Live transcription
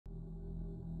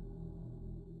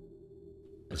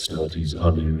Astartes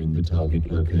are nearing the target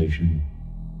location.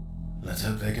 Let's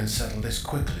hope they can settle this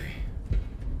quickly.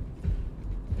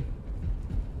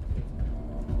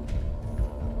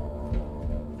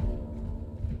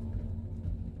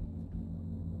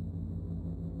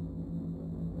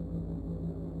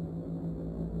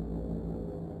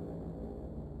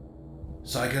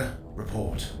 Syama,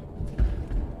 report.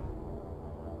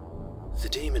 The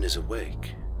demon is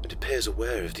awake and appears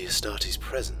aware of the Astartes'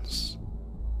 presence.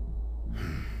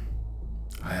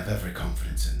 I have every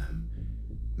confidence in them.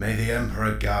 May the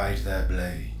Emperor guide their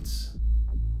blades.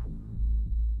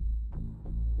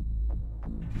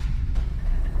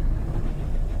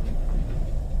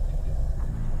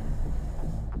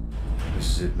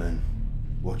 This is it, men.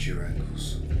 Watch your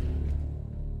ankles.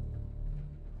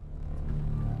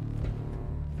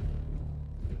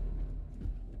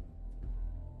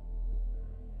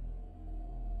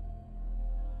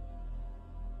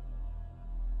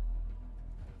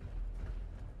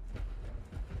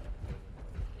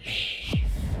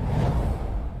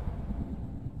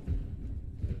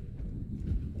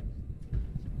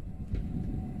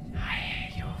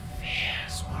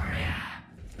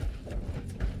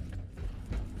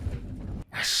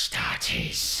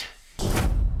 Astartes.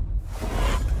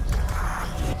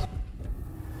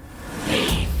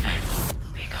 Leave.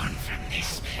 Be gone from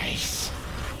this place.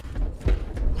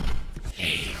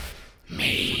 Leave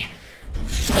me.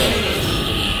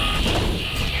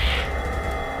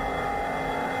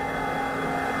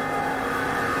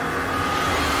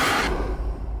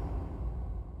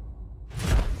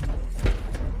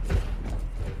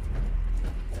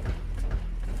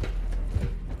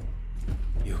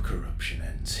 Your corruption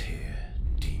ends here,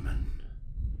 demon.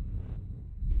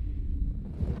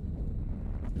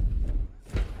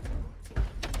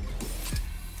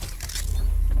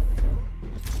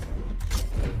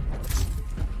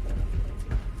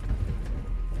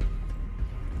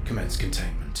 Commence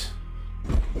containment.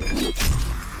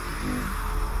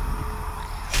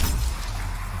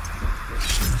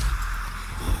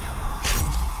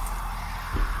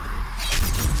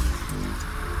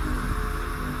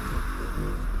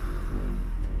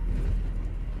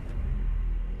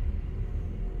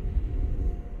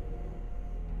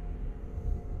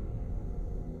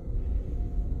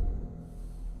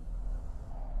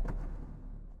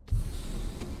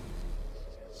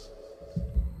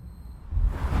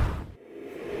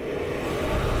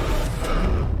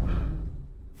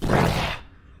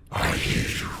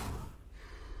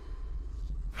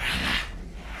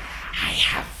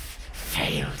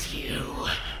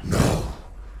 No,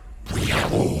 we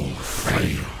have all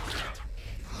failed.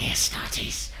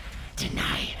 Astartes,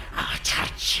 deny our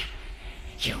touch.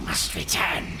 You must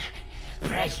return.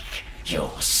 Break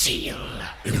your seal.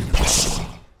 Impossible.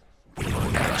 We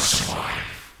will never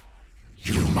survive.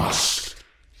 You must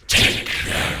take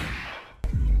them.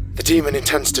 The demon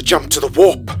intends to jump to the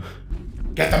warp.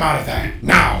 Get them out of there,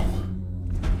 now!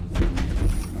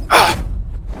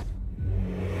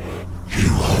 You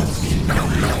hold me no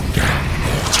longer,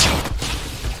 mortal.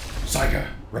 Syama,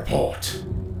 report.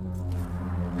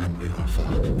 And we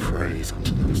offer praise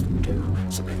unto those that do,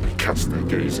 so they may cast their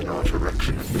gaze in our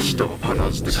direction and bestow upon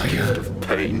us the gift of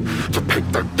pain, to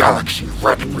paint the galaxy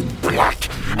red with blood,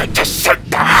 and to set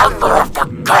the hunger of the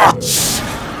gods!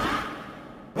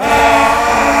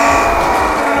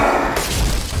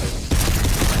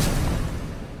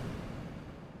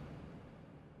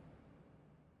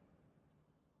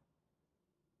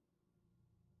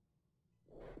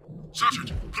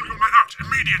 Sergeant, pull your men out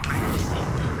immediately!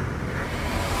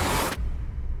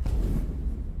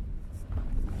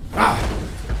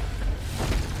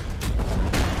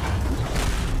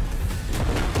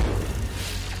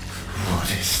 What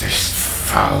is this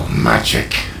foul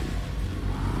magic?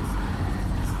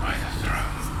 By the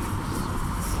throne.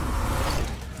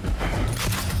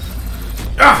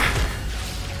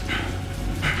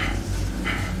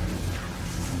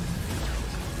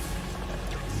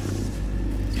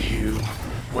 You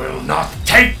will not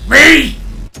take me!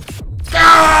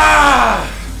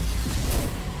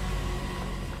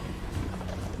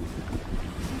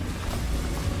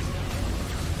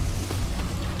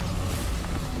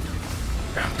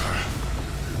 Emperor,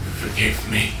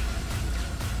 forgive me.